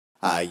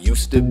I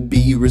used to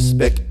be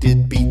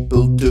respected,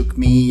 people took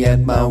me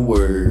at my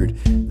word.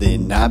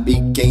 Then I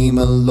became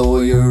a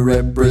lawyer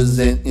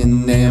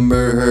representing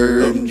Amber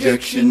Heard.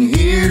 Objection,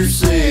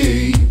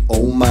 hearsay.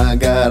 Oh my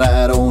God,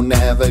 I don't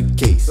have a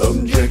case.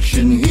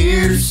 Objection,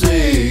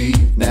 hearsay.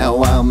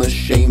 Now I'm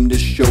ashamed to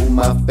show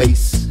my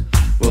face.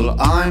 Well,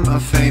 I'm a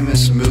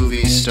famous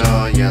movie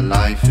star, yeah,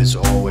 life is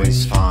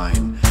always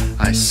fine.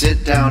 I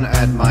sit down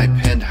at my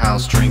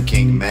penthouse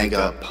drinking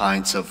mega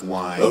pints of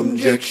wine.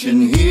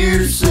 Objection,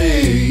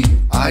 hearsay.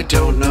 I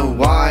don't know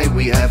why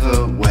we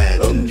ever wed.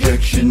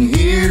 Objection,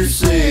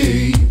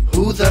 hearsay.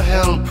 Who the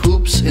hell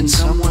poops in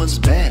someone's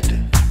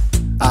bed?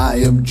 I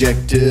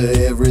object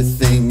to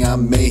everything, I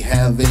may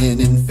have an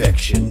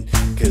infection.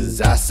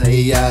 Cause I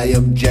say I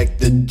object,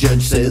 the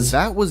judge says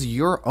That was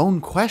your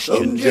own question.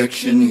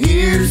 objection,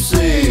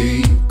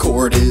 hearsay.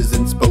 Court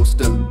isn't supposed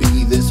to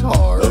be this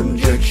hard.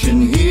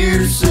 Objection,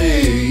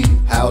 hearsay.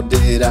 How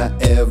did I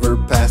ever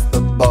pass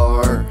the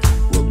bar?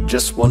 Well,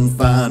 just one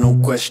final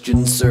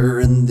question, sir,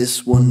 and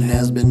this one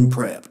has been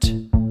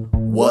prepped.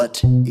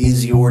 What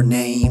is your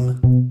name?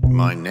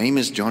 My name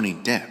is Johnny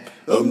Depp.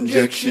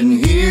 Objection,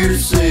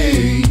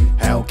 hearsay.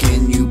 How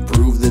can you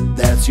prove that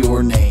that's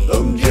your name?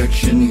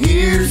 Objection,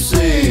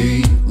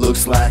 hearsay.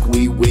 Looks like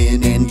we